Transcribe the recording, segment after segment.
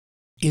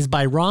is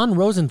by Ron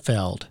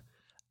Rosenfeld,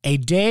 A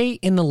Day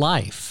in the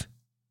Life.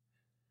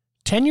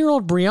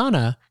 10-year-old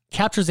Brianna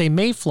captures a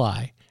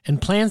mayfly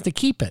and plans to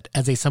keep it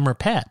as a summer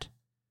pet.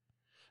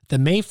 The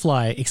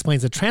mayfly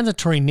explains the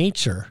transitory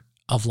nature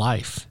of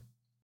life.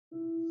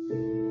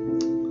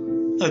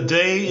 A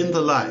Day in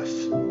the Life.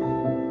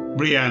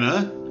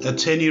 Brianna, a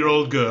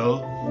 10-year-old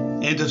girl,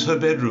 enters her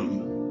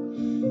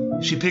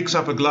bedroom. She picks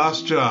up a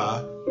glass jar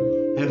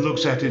and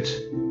looks at it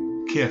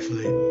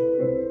carefully.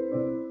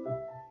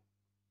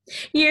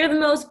 You're the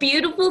most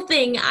beautiful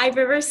thing I've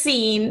ever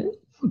seen.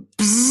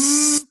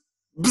 Bzzz,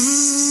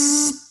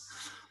 bzzz,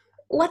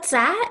 What's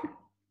that?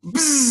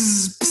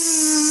 bzzz,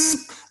 bzzz.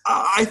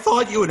 I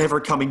thought you were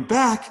never coming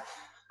back.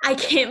 I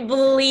can't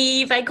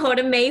believe I caught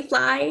a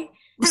mayfly.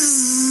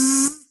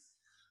 Bzzz.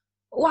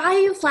 Why are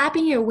you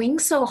flapping your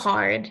wings so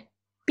hard?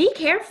 Be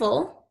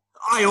careful.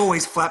 I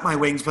always flap my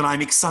wings when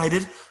I'm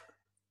excited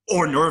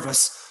or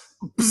nervous.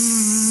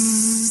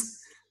 Bzzz.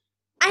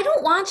 I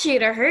don't want you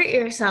to hurt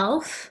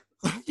yourself.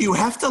 You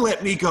have to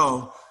let me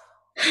go.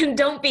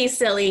 Don't be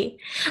silly.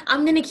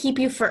 I'm gonna keep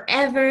you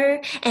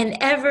forever and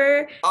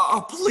ever.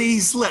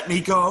 Please let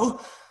me go.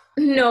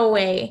 No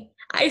way.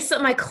 I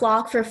set my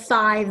clock for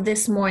 5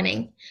 this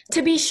morning.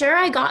 To be sure,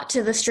 I got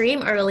to the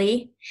stream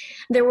early.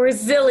 There were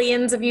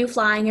zillions of you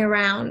flying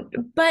around,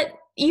 but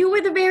you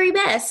were the very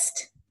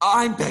best.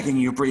 I'm begging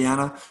you,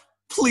 Brianna.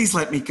 Please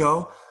let me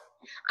go.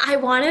 I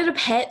wanted a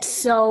pet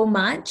so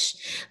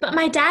much, but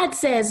my dad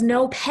says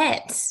no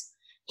pets.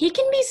 He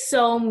can be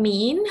so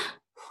mean.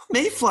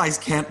 Mayflies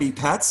can't be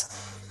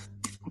pets.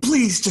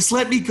 Please, just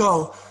let me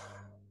go.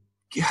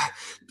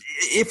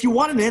 If you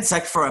want an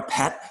insect for a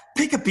pet,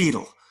 pick a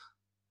beetle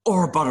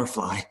or a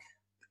butterfly.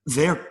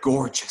 They're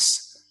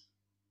gorgeous.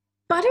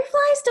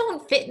 Butterflies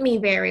don't fit me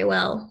very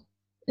well,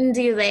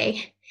 do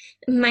they?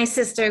 My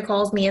sister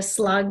calls me a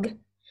slug.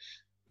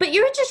 But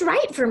you're just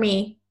right for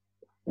me.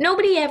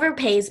 Nobody ever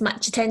pays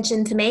much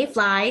attention to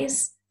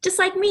mayflies, just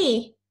like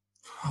me.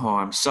 Oh,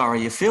 I'm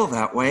sorry you feel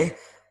that way.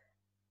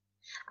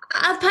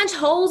 I've punched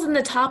holes in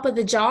the top of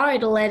the jar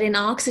to let in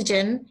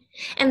oxygen,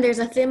 and there's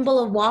a thimble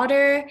of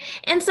water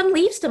and some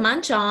leaves to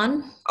munch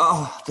on.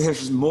 Oh,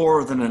 there's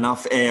more than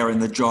enough air in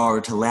the jar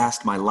to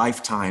last my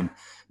lifetime.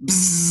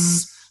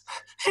 Bzzz.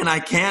 And I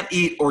can't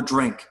eat or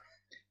drink.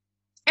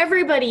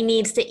 Everybody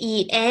needs to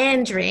eat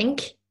and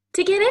drink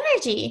to get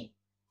energy.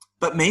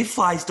 But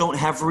mayflies don't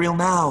have real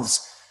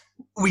mouths.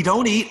 We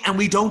don't eat and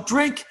we don't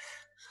drink.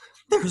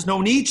 There's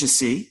no need, you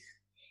see.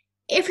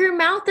 If your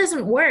mouth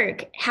doesn't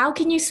work, how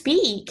can you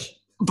speak?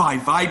 By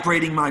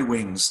vibrating my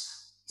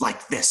wings,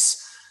 like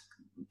this.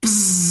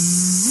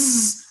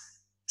 Bzzz.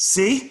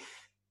 See?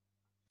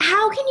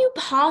 How can you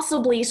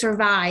possibly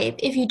survive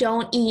if you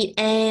don't eat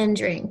and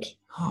drink?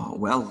 Oh,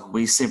 well,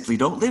 we simply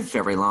don't live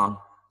very long.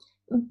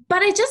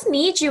 But I just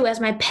need you as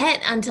my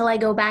pet until I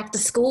go back to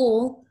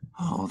school.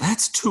 Oh,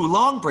 that's too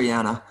long,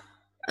 Brianna.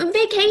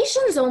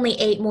 Vacation's only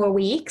 8 more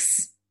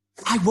weeks.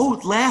 I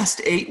won't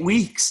last 8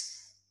 weeks.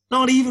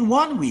 Not even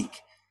 1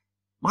 week.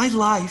 My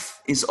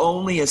life is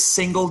only a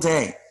single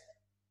day.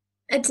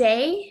 A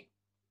day?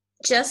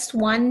 Just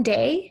one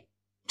day?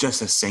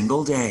 Just a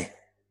single day.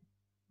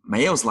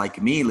 Males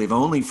like me live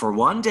only for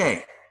 1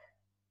 day.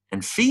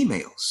 And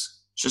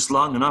females, just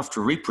long enough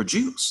to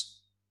reproduce.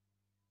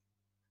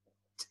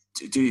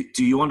 Do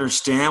you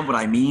understand what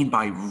I mean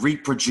by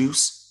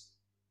reproduce?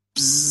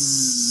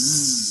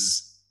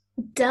 Bzzz.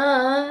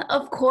 Duh,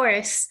 of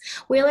course.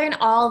 We learn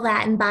all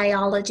that in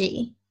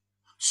biology.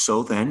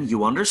 So then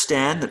you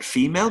understand that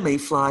female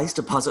mayflies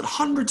deposit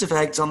hundreds of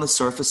eggs on the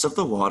surface of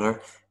the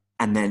water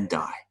and then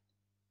die.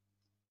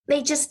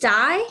 They just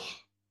die?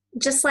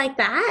 Just like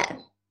that?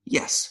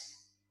 Yes,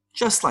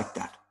 just like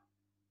that.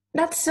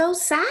 That's so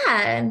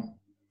sad.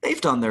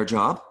 They've done their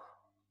job,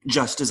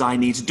 just as I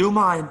need to do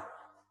mine.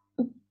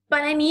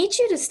 But I need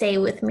you to stay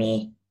with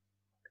me.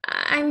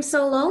 I'm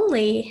so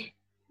lonely.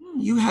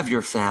 You have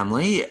your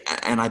family,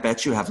 and I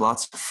bet you have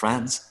lots of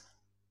friends.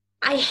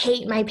 I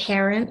hate my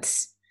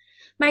parents.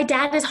 My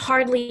dad is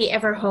hardly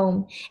ever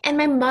home, and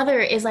my mother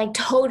is like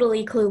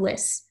totally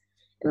clueless.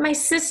 My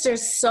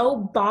sister's so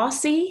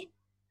bossy.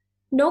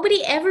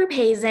 Nobody ever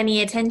pays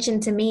any attention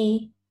to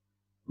me.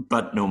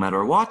 But no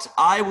matter what,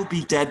 I will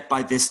be dead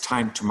by this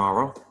time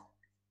tomorrow.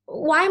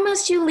 Why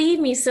must you leave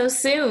me so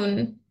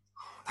soon?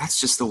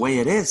 That's just the way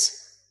it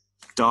is.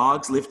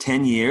 Dogs live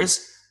 10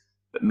 years,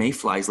 but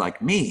mayflies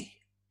like me,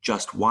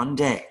 just 1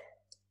 day.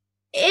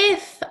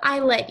 If I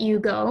let you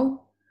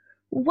go,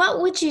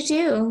 what would you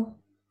do?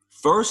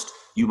 First,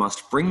 you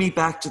must bring me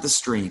back to the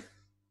stream.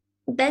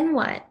 Then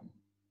what?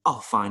 I'll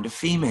find a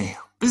female.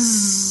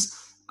 Bzzz.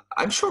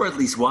 I'm sure at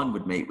least one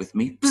would mate with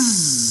me.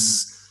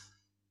 Bzzz.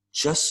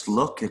 Just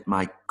look at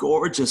my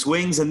gorgeous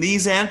wings and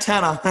these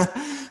antennae.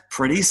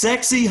 Pretty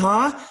sexy,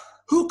 huh?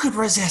 Who could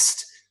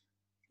resist?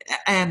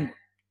 And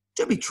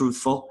to be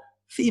truthful,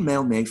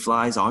 female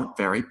mayflies aren't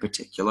very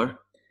particular.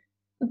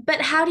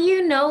 But how do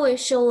you know if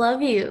she'll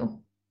love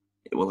you?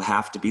 It will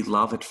have to be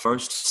love at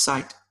first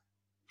sight.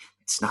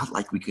 It's not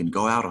like we can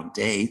go out on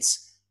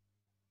dates.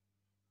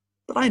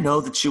 But I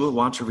know that she will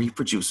want to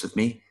reproduce with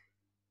me.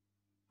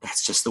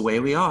 That's just the way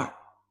we are.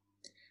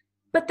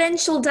 But then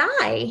she'll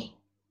die,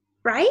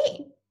 right?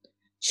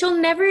 She'll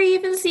never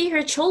even see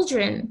her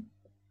children.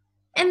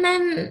 And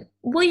then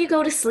will you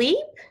go to sleep?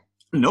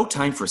 No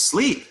time for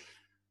sleep.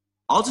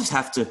 I'll just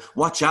have to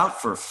watch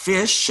out for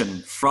fish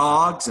and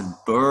frogs and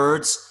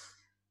birds.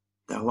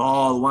 They'll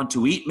all want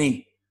to eat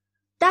me.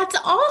 That's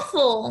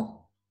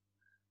awful.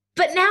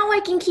 But now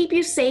I can keep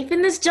you safe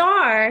in this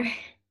jar.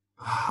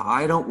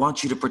 I don't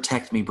want you to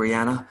protect me,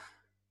 Brianna.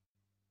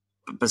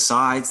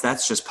 Besides,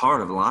 that's just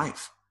part of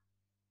life.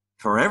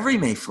 For every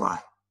mayfly,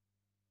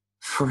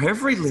 for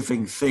every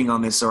living thing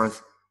on this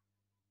earth,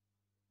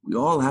 we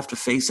all have to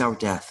face our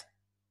death,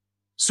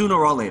 sooner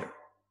or later.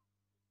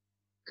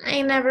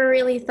 I never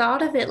really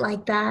thought of it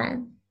like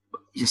that.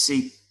 You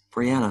see,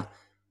 Brianna,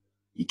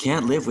 you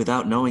can't live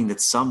without knowing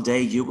that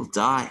someday you will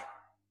die.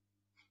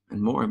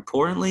 And more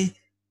importantly,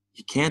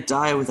 you can't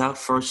die without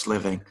first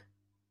living.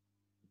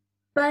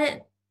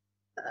 But,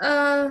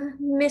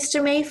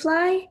 Mr.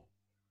 Mayfly?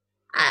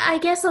 I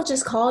guess I'll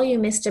just call you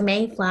Mr.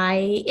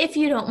 Mayfly, if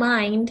you don't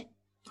mind.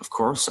 Of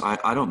course,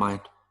 I don't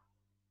mind.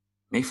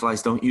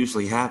 Mayflies don't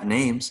usually have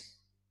names.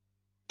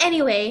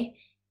 Anyway,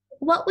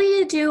 what will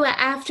you do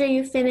after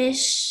you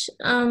finish,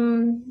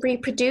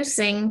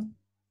 reproducing?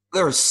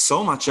 There is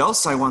so much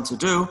else I want to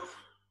do.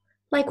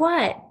 Like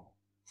what?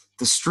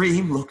 The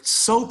stream looked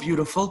so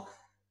beautiful.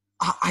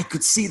 I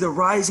could see the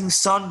rising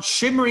sun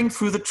shimmering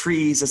through the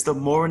trees as the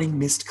morning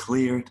mist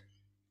cleared,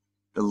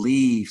 the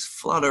leaves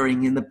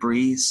fluttering in the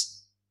breeze.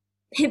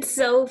 It's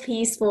so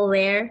peaceful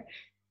there.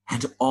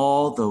 And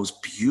all those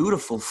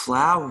beautiful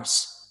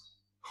flowers.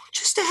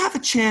 Just to have a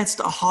chance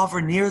to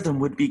hover near them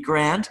would be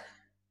grand.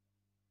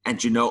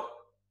 And you know,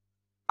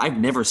 I've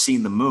never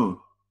seen the moon.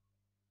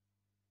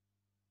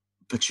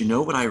 But you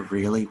know what I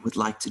really would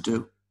like to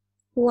do?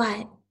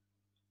 What?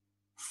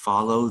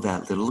 Follow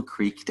that little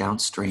creek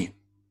downstream.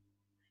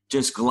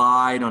 Just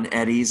glide on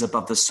eddies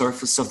above the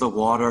surface of the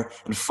water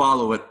and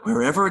follow it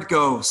wherever it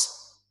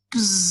goes.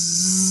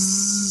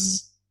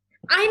 Bzzz.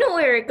 I know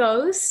where it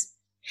goes.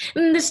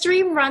 The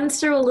stream runs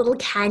through a little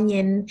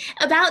canyon,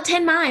 about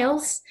 10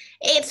 miles.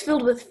 It's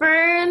filled with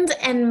ferns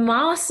and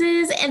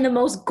mosses and the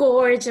most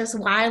gorgeous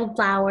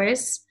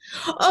wildflowers.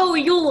 Oh,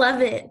 you'll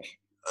love it.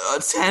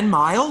 10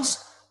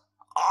 miles?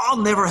 I'll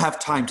never have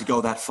time to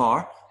go that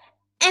far.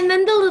 And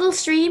then the little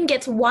stream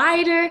gets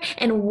wider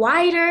and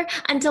wider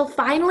until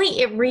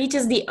finally it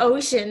reaches the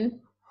ocean.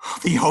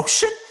 The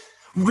ocean?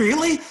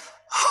 Really?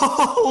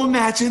 Oh,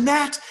 imagine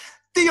that!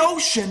 The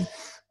ocean!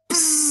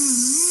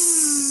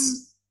 Bzzz.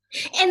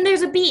 And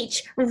there's a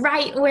beach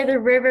right where the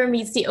river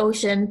meets the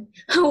ocean.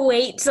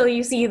 Wait till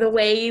you see the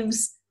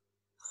waves.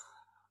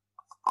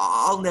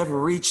 I'll never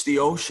reach the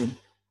ocean.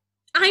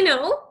 I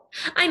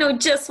know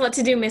just what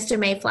to do, Mr.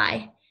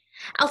 Mayfly.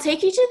 I'll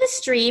take you to the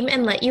stream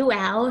and let you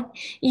out.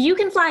 You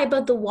can fly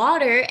above the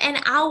water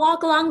and I'll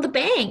walk along the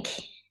bank.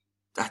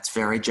 That's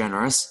very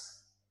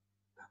generous.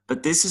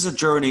 But this is a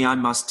journey I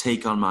must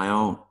take on my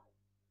own.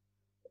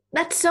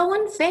 That's so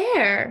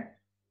unfair.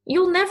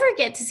 You'll never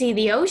get to see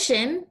the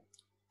ocean.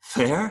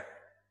 Fair?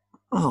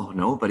 Oh,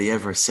 nobody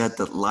ever said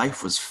that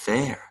life was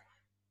fair.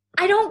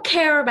 I don't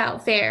care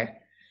about fair.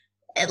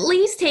 At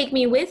least take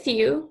me with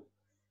you.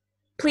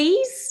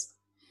 Please?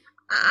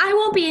 I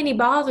won't be any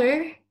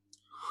bother.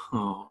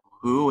 Oh,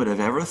 who would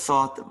have ever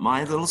thought that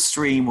my little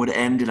stream would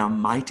end in a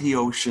mighty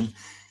ocean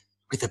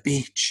with a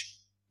beach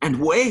and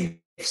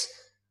waves?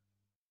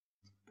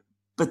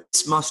 But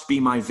this must be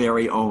my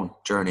very own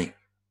journey.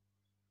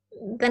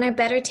 Then I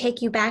better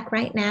take you back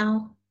right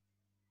now.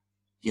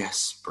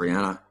 Yes,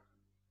 Brianna,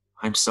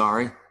 I'm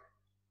sorry.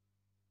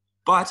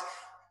 But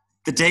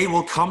the day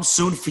will come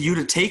soon for you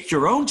to take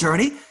your own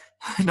journey.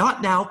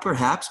 Not now,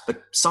 perhaps,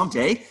 but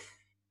someday.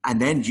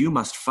 And then you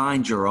must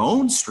find your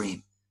own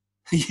stream,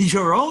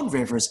 your own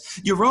rivers,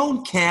 your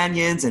own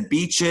canyons and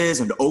beaches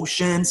and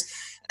oceans.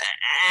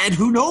 And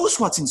who knows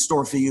what's in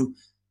store for you?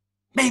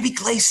 Maybe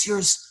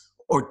glaciers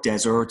or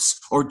deserts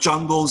or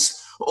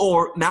jungles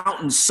or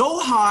mountains so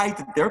high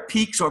that their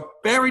peaks are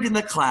buried in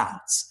the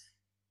clouds.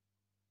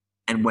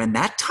 And when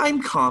that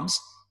time comes,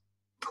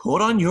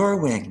 put on your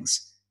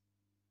wings,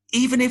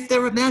 even if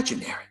they're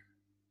imaginary,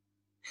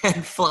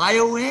 and fly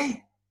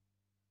away.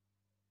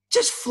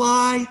 Just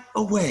fly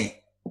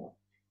away.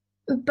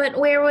 But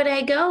where would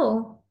I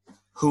go?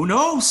 Who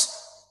knows?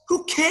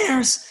 Who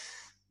cares?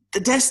 The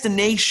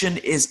destination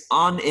is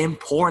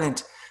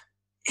unimportant.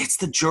 It's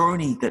the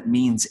journey that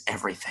means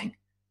everything.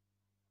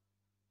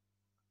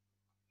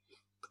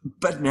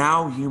 But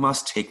now you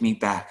must take me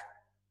back.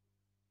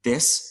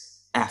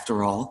 This,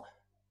 after all,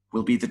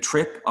 will be the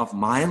trip of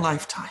my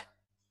lifetime.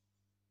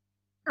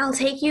 I'll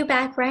take you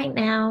back right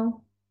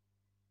now.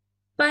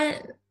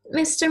 But,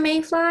 Mr.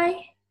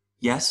 Mayfly,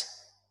 Yes?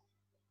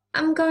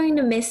 I'm going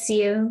to miss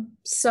you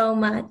so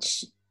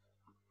much.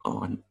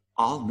 Oh, and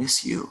I'll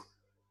miss you.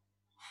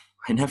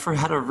 I never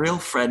had a real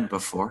friend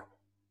before.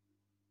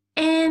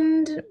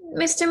 And,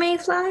 Mr.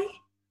 Mayfly,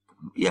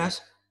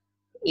 Yes?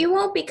 you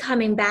won't be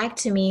coming back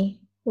to me,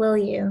 will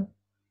you?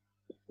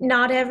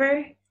 Not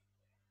ever?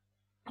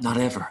 Not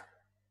ever.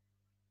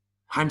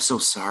 I'm so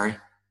sorry.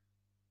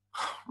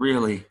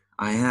 Really,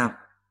 I am.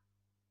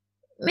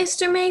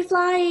 Mr.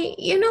 Mayfly,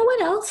 you know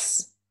what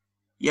else?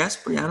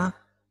 Yes, Brianna?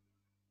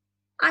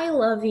 I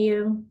love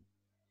you.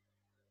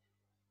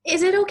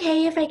 Is it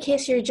okay if I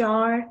kiss your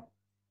jar?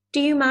 Do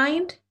you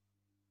mind?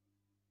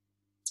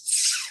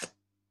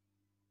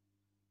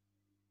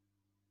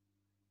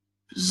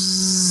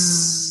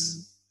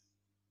 Bzzz.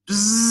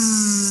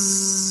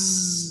 Bzzz.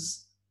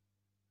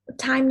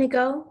 Time to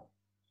go?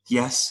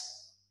 Yes.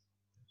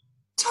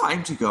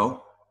 Time to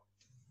go.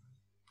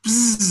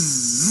 Bzzz.